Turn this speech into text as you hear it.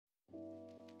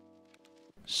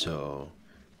So,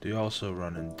 do you also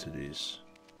run into these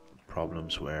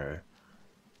problems where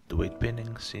the weight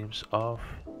bending seems off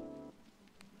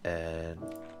and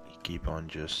you keep on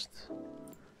just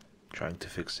trying to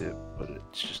fix it, but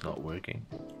it's just not working,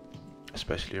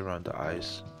 especially around the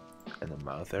eyes and the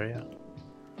mouth area?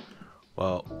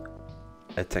 Well,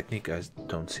 a technique I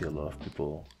don't see a lot of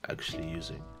people actually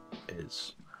using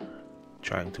is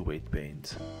trying to weight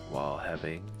paint while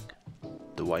having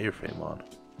the wireframe on.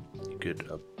 You could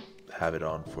have it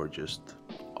on for just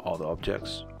all the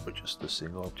objects or just a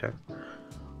single object,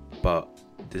 but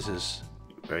this is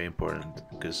very important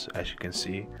because, as you can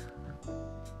see,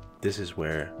 this is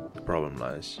where the problem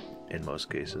lies in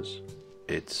most cases.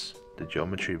 It's the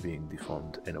geometry being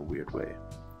deformed in a weird way.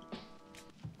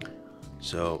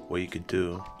 So what you could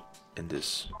do in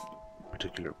this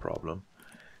particular problem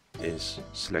is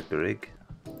select the rig,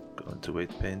 go into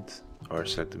weight paint, or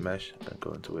select the mesh and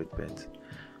go into weight paint,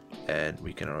 and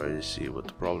we can already see what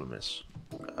the problem is.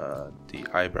 The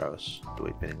eyebrows, the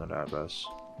weight painting on the eyebrows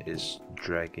is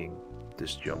dragging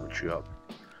this geometry up,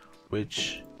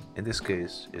 which in this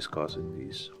case is causing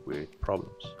these weird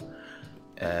problems.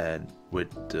 And with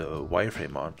the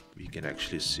wireframe on, we can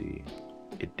actually see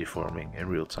it deforming in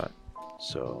real time.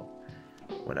 So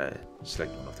when I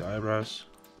select one of the eyebrows,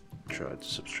 try to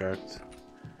subtract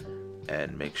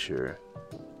and make sure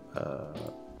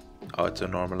auto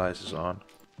normalize is on,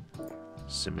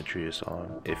 symmetry is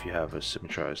on if you have a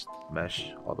symmetrized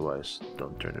mesh, otherwise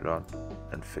don't turn it on,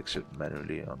 and fix it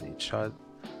manually on each side.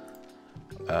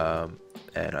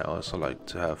 And I also like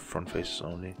to have front faces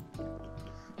only.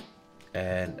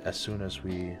 And as soon as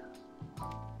we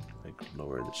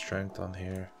lower the strength on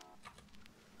here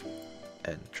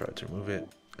and try to remove it,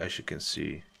 as you can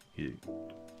see,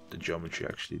 the geometry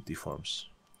actually deforms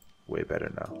way better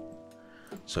now.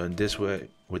 So in this way,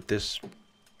 with this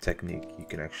technique, you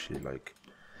can actually,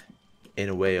 in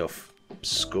a way of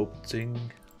sculpting,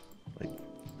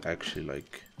 actually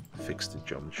fix the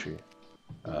geometry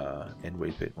in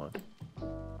weight paint mode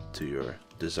to your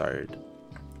desired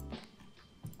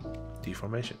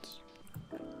deformations.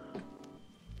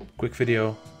 Quick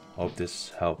video, hope this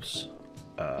helps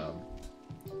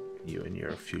you in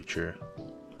your future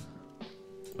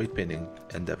weight painting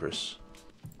endeavors.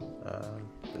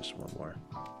 There's one more,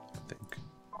 I think.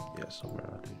 Yeah, somewhere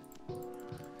around here.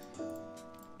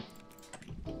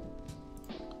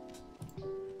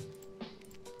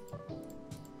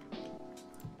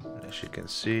 And as you can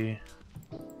see,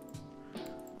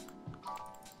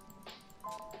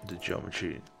 the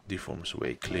geometry deforms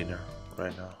way cleaner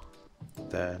right now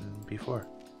than before.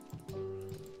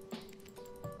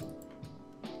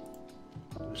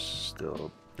 There's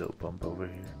still a little bump over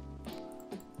here.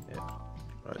 Yeah,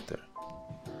 right there.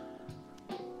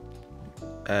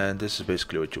 And this is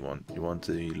basically what you want. You want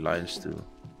the lines to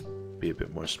be a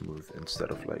bit more smooth instead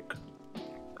of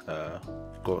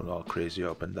going all crazy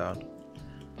up and down.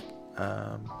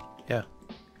 Yeah,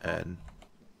 and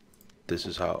this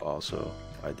is how also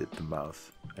I did the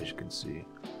mouth. As you can see,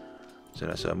 as soon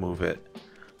as I move it,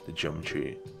 the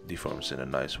geometry deforms in a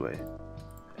nice way.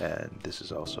 And this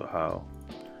is also how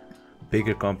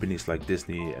bigger companies like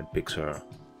Disney and Pixar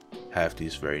have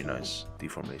these very nice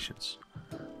deformations.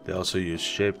 They also use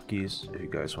shape keys. If you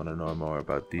guys want to know more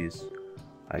about these,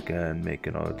 I can make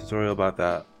another tutorial about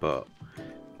that. But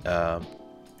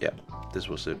yeah, this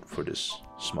was it for this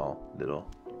small little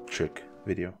trick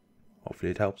video.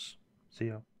 Hopefully it helps. See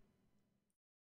ya.